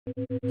If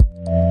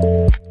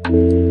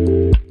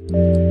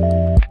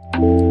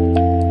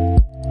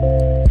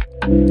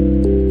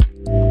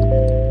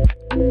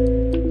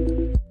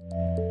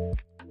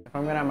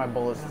I'm gonna have my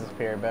bullets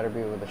disappear, it better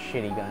be with a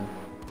shitty gun.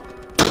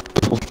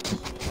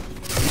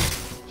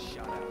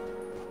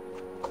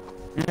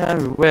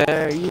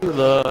 Everywhere you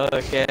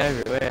look,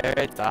 everywhere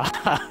it's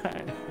eyes.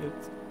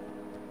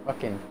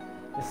 Fucking,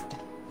 this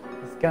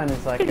gun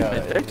is like a...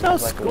 There's no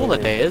school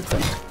today, is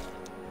there?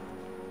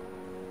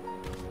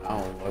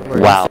 Oh,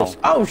 Wow.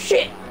 Oh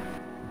shit!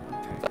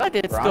 I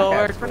did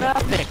schoolwork for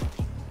nothing.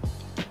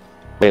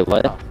 Wait,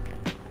 what?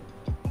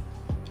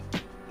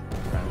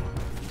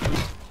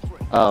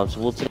 Oh, so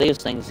well, today was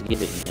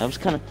Thanksgiving. I was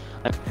kind of.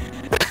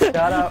 Shut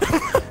up.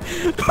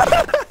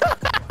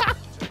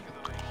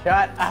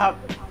 Shut up.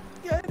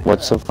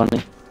 What's so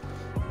funny?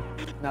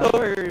 Don't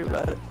worry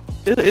about it.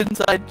 It's an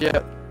inside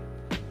joke.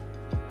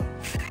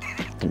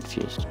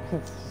 Confused.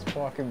 It's just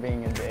fucking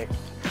being a dick.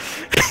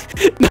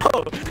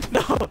 No.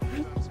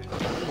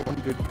 One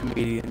good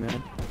comedian,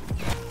 man.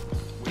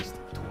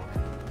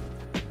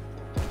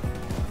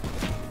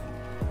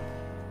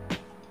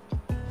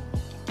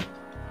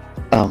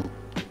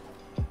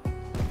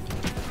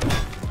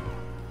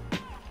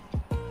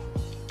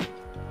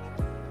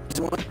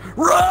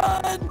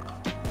 Run!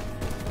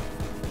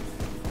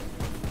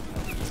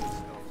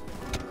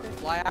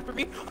 Fly after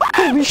me.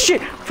 Holy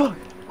shit! Fuck!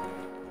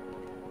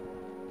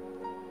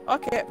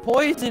 Okay,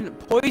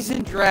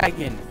 poison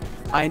dragon.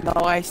 I know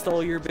I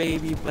stole your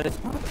baby, but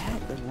it's not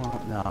that good.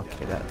 Well, no,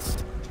 okay,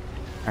 that's...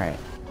 Alright,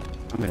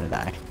 I'm gonna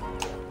die.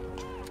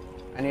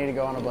 I need to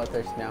go on a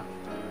bloodthirst now.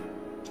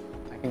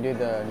 I can do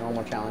the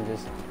normal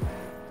challenges.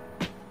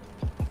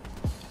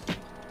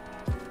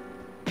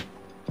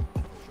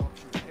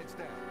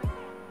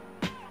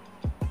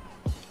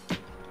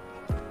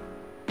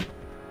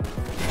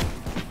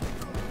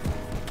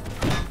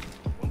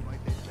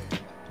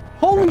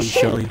 Holy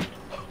shit!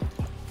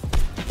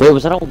 Wait,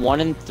 was that a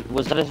one and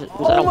was that a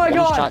Oh my one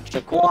god! shot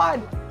chip?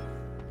 Quad!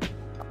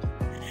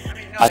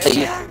 I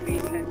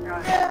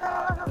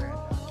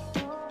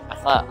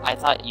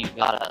thought you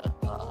got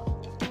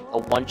a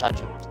one shot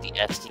chip with the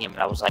SDM, and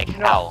I was like,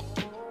 how?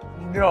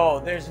 No,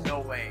 there's no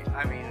way.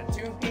 I mean, a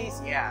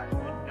two-piece, yeah,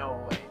 but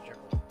no way,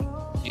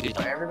 triple. Dude,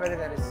 So everybody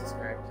that is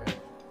subscribed to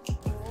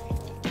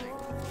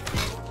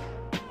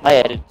I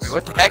added. Wait,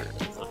 what the heck?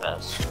 It's the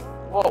best.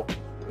 Whoa!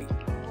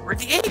 Where'd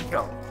the egg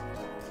go?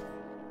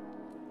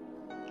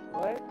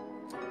 What?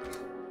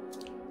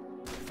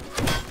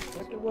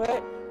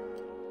 What?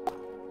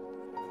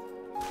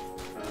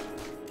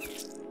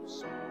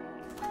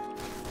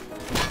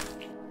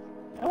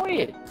 Oh,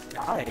 it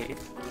died.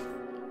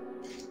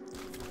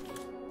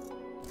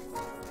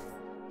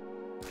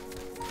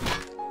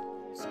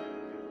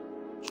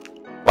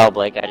 Wow,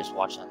 Blake, I just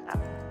watched that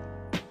happen.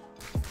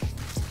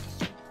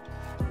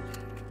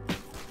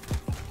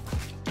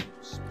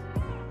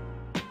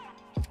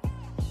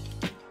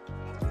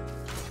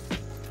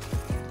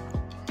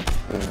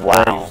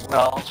 Wow.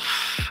 Well,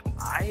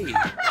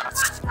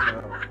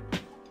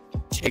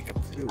 take a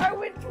poop. I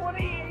went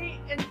 28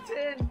 and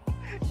 10.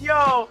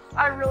 Yo,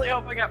 I really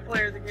hope I got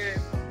player of the game.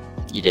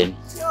 You did.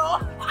 Yo,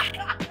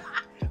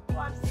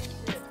 watch this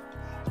shit.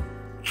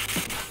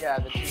 Yeah,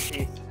 the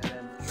two-piece and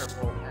then the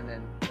triple and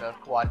then the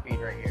quad feed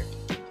right here.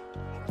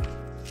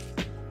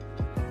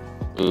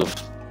 Oof.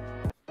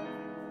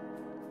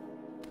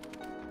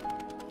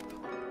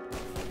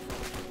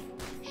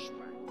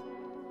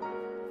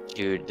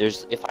 Dude,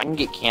 if I can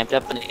get camped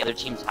up in the other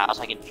team's house,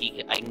 I can peek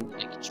it. I can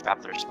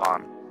trap their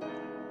spawn.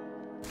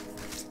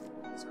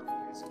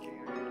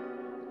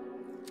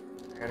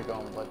 I gotta go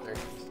on bloodthirst.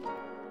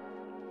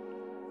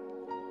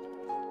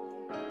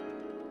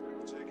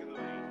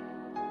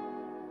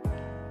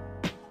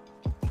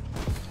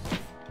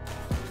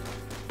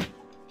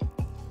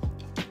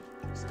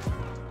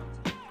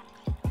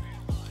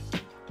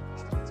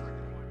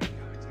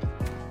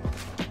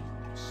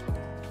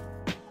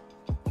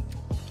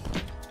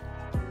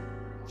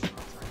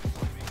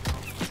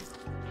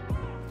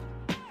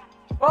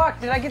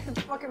 Fuck, did I get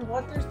the fucking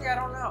bloodthirsty? I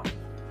don't know.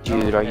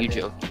 Dude, are you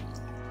joking?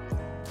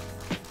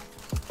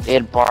 They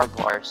had barbed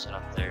wire set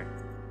up there.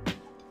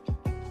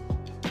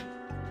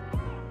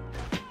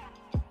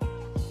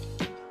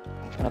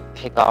 I'm trying to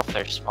pick off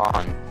their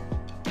spawn.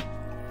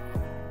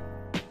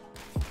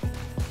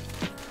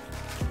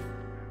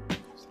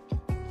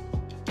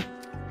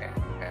 Okay,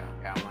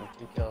 I'm on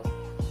 2 kills.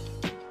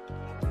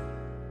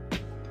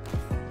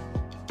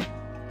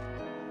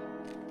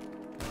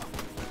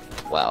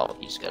 Wow,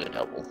 you just got a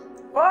double.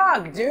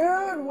 Fuck,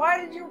 dude!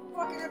 Why did you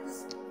fucking have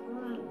this?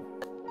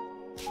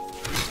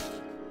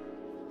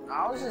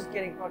 I was just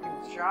getting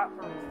fucking shot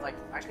from, like,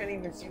 I couldn't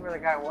even see where the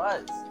guy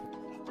was.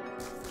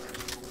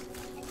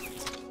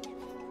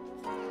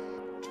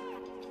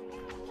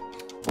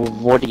 Well,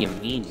 what do you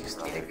mean? You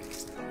just need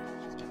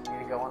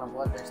to go on a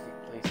bloodthirsty,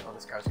 please. Oh,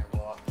 this car's gonna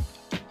blow up.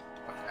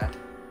 Fuck that.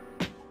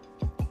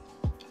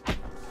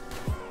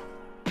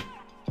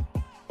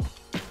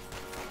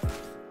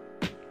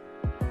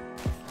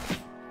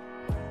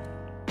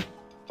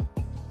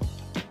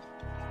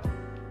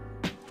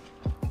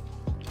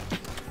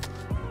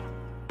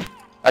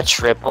 A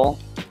triple?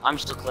 I'm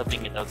still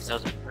clipping it though, because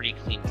that was a pretty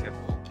clean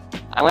triple.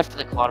 I went for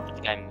the quad, but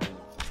the guy moved.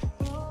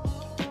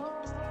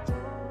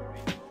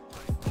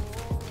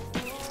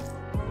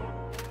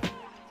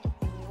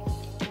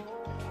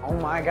 Oh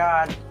my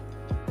god.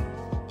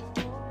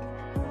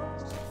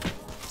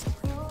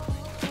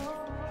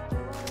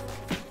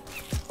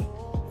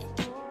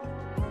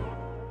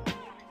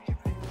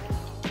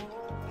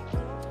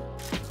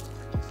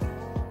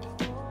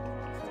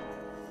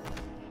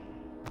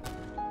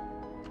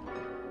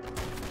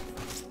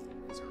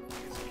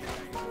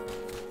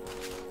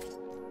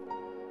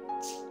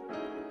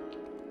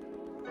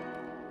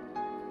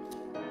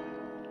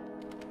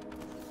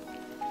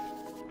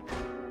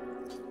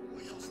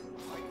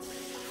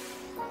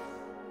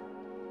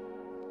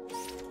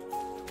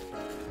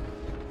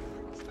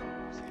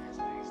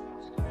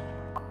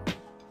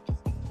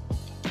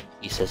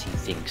 He says he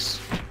thinks.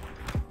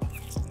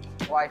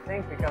 Well, I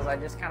think because I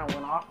just kind of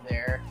went off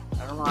there.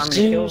 I don't know how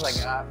many kills I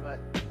got, but...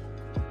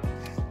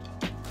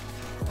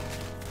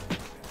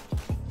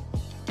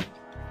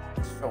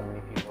 So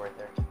many people right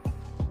there.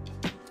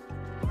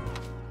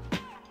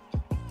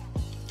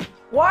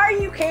 Why are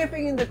you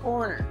camping in the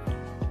corner?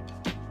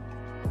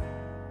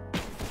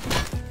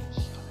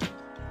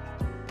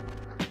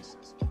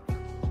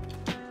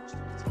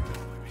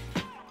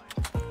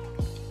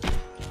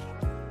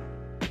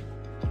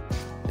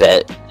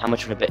 Bet. How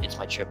much would I bet? It's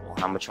my triple.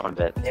 How much want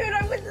to bet? Dude,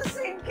 I'm with the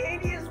same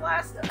KD as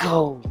last time.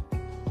 Go!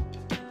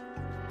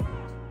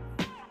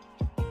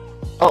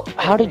 Oh,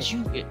 how did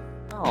you get...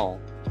 Oh,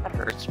 that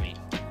hurts me.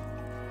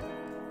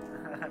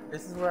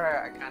 This is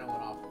where I kind of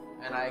went off,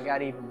 and I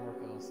got even more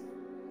kills.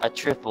 A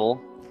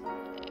triple.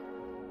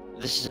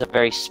 This is a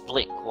very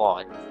split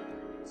quad.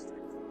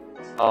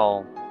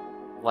 Oh,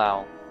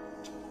 wow.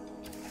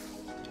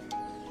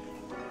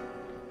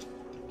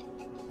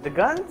 The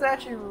gun's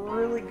actually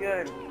really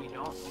good when you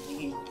don't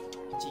need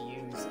to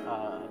use,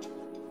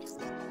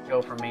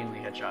 go for mainly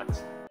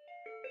headshots.